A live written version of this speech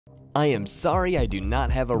I am sorry I do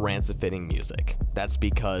not have a rancid fitting music. That's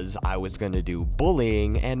because I was gonna do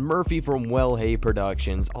bullying, and Murphy from Well Hey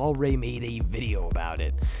Productions already made a video about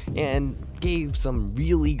it and gave some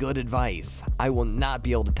really good advice. I will not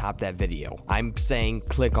be able to top that video. I'm saying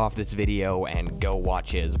click off this video and go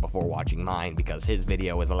watch his before watching mine, because his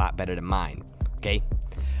video is a lot better than mine. Okay?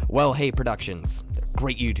 Well Hey Productions,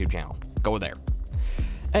 great YouTube channel. Go there.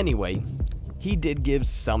 Anyway, he did give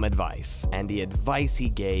some advice, and the advice he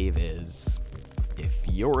gave is, if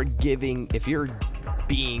you're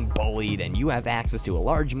being bullied and you have access to a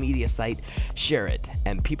large media site, share it,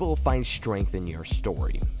 and people will find strength in your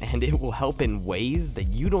story, and it will help in ways that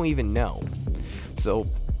you don't even know. So,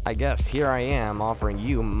 I guess here I am offering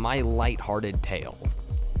you my lighthearted tale.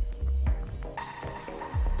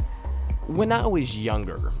 When I was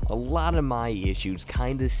younger, a lot of my issues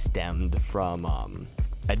kinda stemmed from,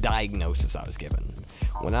 a diagnosis I was given.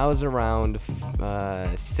 When I was around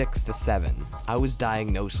 6 to 7, I was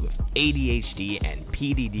diagnosed with ADHD and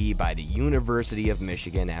PDD by the University of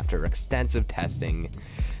Michigan after extensive testing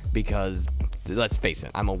because, let's face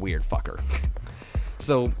it, I'm a weird fucker.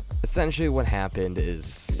 So, essentially what happened is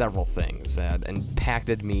several things that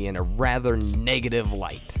impacted me in a rather negative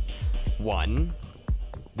light. One,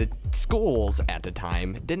 the schools at the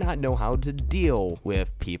time did not know how to deal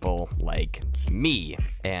with people like me,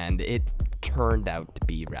 and it turned out to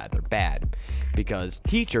be rather bad because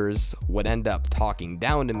teachers would end up talking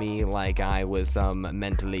down to me like I was some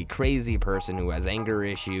mentally crazy person who has anger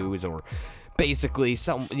issues, or basically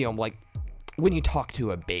some, like when you talk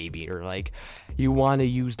to a baby, or like, you want to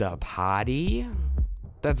use the potty?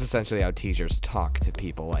 That's essentially how teachers talk to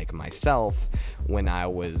people like myself when I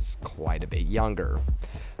was quite a bit younger.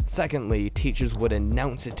 Secondly, teachers would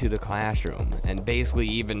announce it to the classroom and basically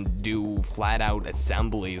even do flat-out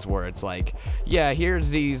assemblies where it's like, yeah, here's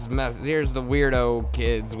the weirdo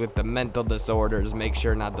kids with the mental disorders, make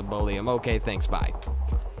sure not to bully them. Okay, thanks, bye.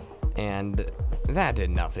 And that did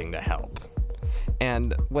nothing to help.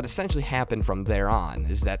 And what essentially happened from there on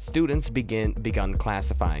is that students begun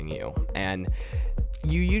classifying you, and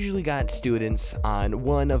you usually got students on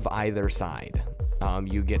one of either side.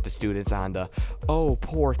 You get the students on the, oh,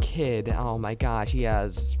 poor kid, oh my gosh, he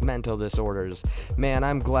has mental disorders. Man,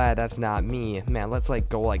 I'm glad that's not me. Man, let's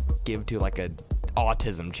go give to a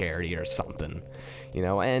autism charity or something.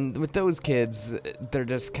 And with those kids, they're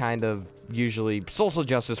just kind of usually social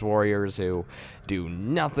justice warriors who do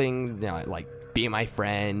nothing, be my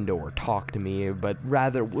friend or talk to me, but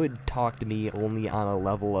rather would talk to me only on a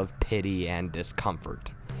level of pity and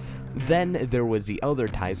discomfort. Then there was the other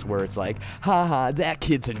types where it's like, haha, that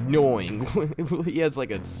kid's annoying. He has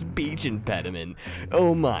a speech impediment.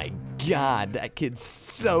 Oh my god, that kid's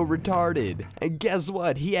so retarded. And guess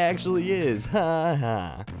what? He actually is.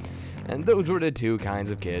 Haha. And those were the two kinds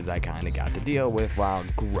of kids I kind of got to deal with while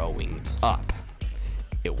growing up.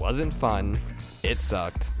 It wasn't fun, it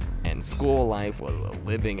sucked, and school life was a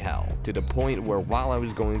living hell, to the point where while I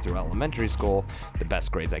was going through elementary school, the best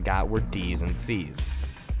grades I got were D's and C's.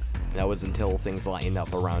 That was until things lightened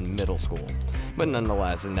up around middle school, but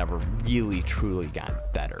nonetheless, it never really truly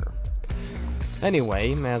got better.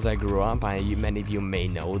 Anyway, as I grew up, many of you may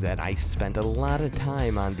know that I spent a lot of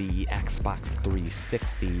time on the Xbox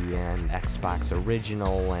 360 and Xbox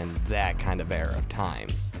Original and that kind of era of time.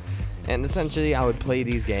 And essentially, I would play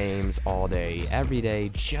these games all day, every day,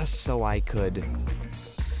 just so I could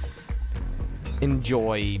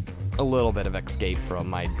enjoy a little bit of escape from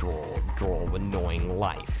my droll, annoying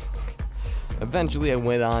life. Eventually, I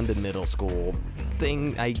went on to middle school.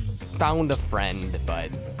 I found a friend, but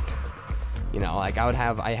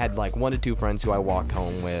I had 1 to 2 friends who I walked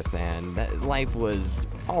home with, and life was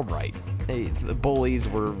alright. The bullies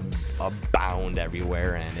were abound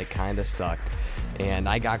everywhere, and it kind of sucked. And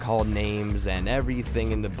I got called names and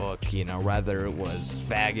everything in the book, whether it was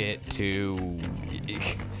faggot to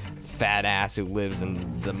fat ass who lives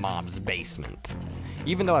in the mom's basement.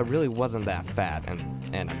 Even though I really wasn't that fat,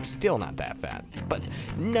 and I'm still not that fat. But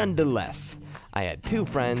nonetheless, I had 2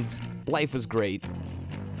 friends, life was great,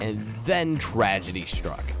 and then tragedy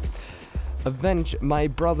struck. Eventually, my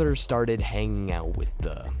brother started hanging out with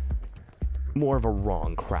more of a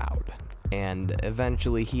wrong crowd. And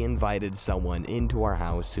eventually he invited someone into our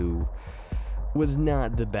house who was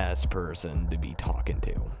not the best person to be talking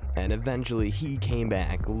to. And eventually he came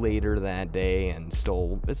back later that day and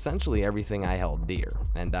stole essentially everything I held dear.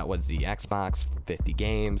 And that was the Xbox, 50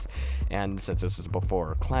 games, and since this was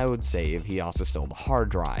before cloud save, he also stole the hard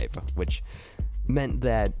drive, which meant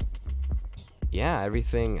that, yeah,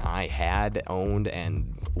 everything I had, owned,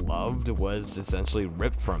 and loved was essentially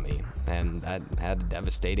ripped from me, and that had a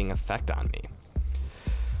devastating effect on me.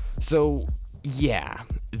 So, yeah,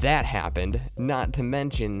 that happened. Not to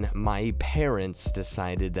mention, my parents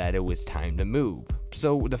decided that it was time to move.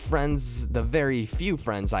 So the very few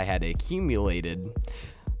friends I had accumulated,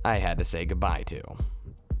 I had to say goodbye to.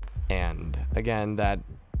 And again, that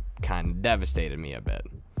kind of devastated me a bit.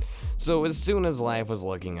 So as soon as life was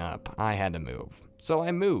looking up, I had to move. So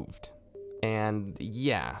I moved. And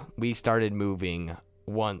yeah, we started moving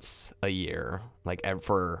once a year, like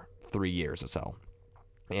for 3 years or so.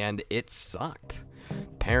 And it sucked.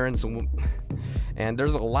 And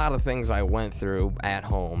there's a lot of things I went through at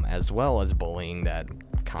home, as well as bullying, that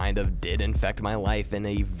kind of did infect my life in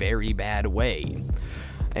a very bad way.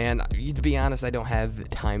 And to be honest, I don't have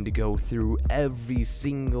time to go through every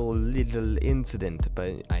single little incident,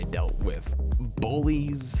 but I dealt with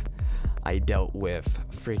bullies. I dealt with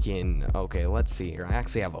okay, let's see here. I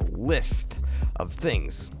actually have a list of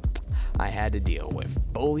things I had to deal with.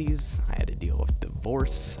 Bullies, I had to deal with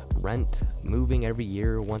divorce, rent, moving every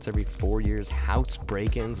year, once every 4 years, house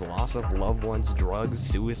break-ins, loss of loved ones, drugs,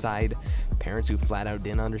 suicide, parents who flat out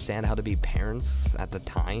didn't understand how to be parents at the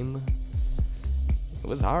time. It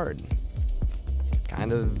was hard.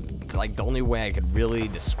 Kind of like the only way I could really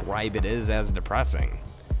describe it is as depressing.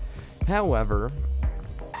 However,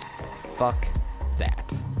 fuck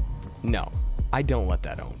that. No, I don't let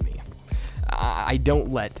that own me. I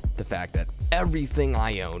don't let the fact that everything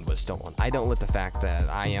I owned was stolen. I don't let the fact that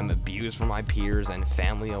I am abused from my peers and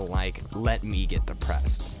family alike let me get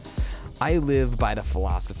depressed. I live by the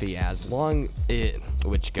philosophy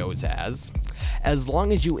which goes as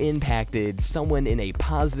long as you impacted someone in a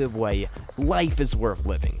positive way, life is worth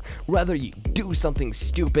living. Whether you do something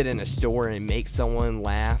stupid in a store and make someone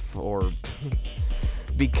laugh, or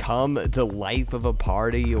become the life of a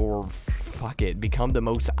party, or become the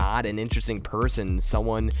most odd and interesting person,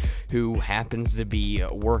 someone who happens to be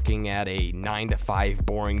working at a 9-to-5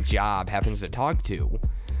 boring job happens to talk to,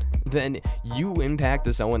 then you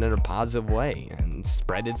impacted someone in a positive way and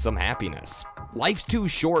spreaded some happiness. Life's too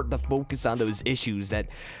short to focus on those issues that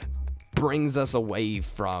brings us away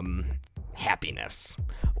from happiness.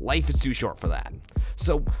 Life is too short for that.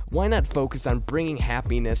 So why not focus on bringing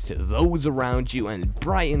happiness to those around you and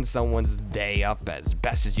brighten someone's day up as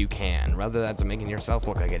best as you can, whether that's making yourself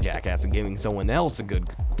look like a jackass and giving someone else a good,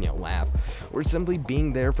 laugh, or simply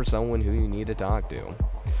being there for someone who you need to talk to.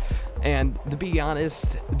 And to be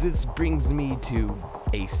honest, this brings me to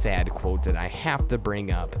a sad quote that I have to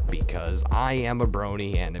bring up because I am a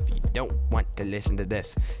brony, and if you don't want to listen to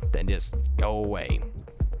this, then just go away.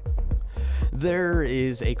 There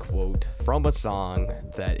is a quote from a song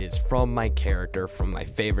that is from my character from my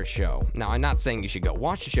favorite show. Now, I'm not saying you should go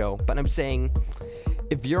watch the show, but I'm saying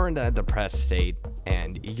if you're in a depressed state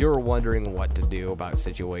and you're wondering what to do about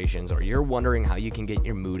situations, or you're wondering how you can get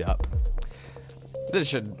your mood up, this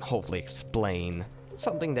should hopefully explain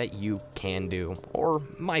something that you can do, or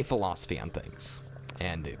my philosophy on things.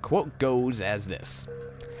 And the quote goes as this: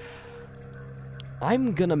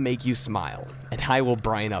 I'm gonna make you smile, and I will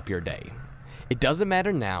brighten up your day. It doesn't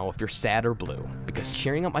matter now if you're sad or blue, because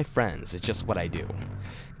cheering up my friends is just what I do.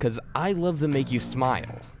 Because I love to make you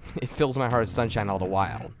smile. It fills my heart with sunshine all the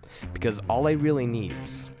while, because all I really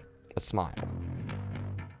need's a smile.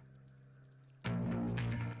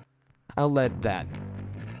 I'll let that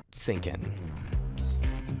sink in.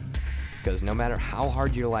 Because no matter how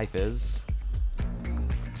hard your life is,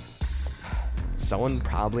 someone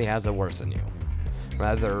probably has it worse than you.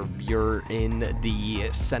 Whether you're in the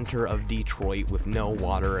center of Detroit with no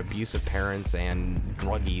water, abusive parents, and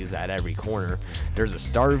druggies at every corner, there's a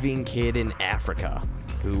starving kid in Africa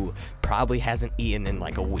who probably hasn't eaten in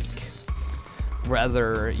like a week.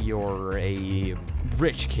 Whether you're a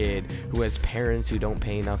rich kid who has parents who don't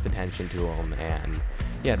pay enough attention to him, and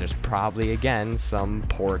yeah, there's probably, again, some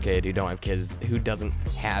poor kid who don't have kids, who doesn't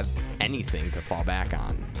have anything to fall back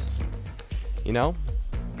on.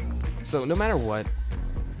 So no matter what,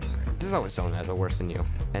 there's always someone that has it worse than you.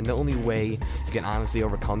 And the only way you can honestly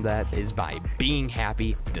overcome that is by being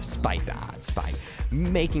happy despite the odds, by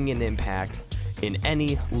making an impact in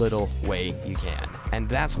any little way you can. And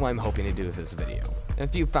that's what I'm hoping to do with this video.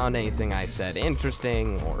 If you found anything I said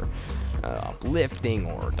interesting, or uplifting,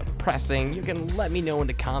 or depressing, you can let me know in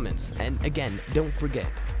the comments. And again, don't forget,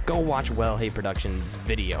 go watch Well Hey Productions'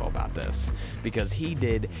 video about this, because he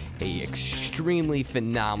did a extremely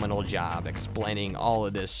phenomenal job explaining all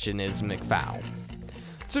of this shiznimic foul.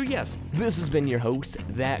 So yes, this has been your host,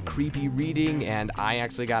 That Creepy Reading, and I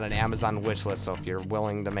actually got an Amazon wishlist, so if you're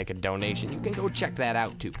willing to make a donation, you can go check that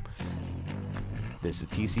out too. This is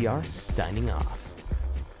TCR, signing off.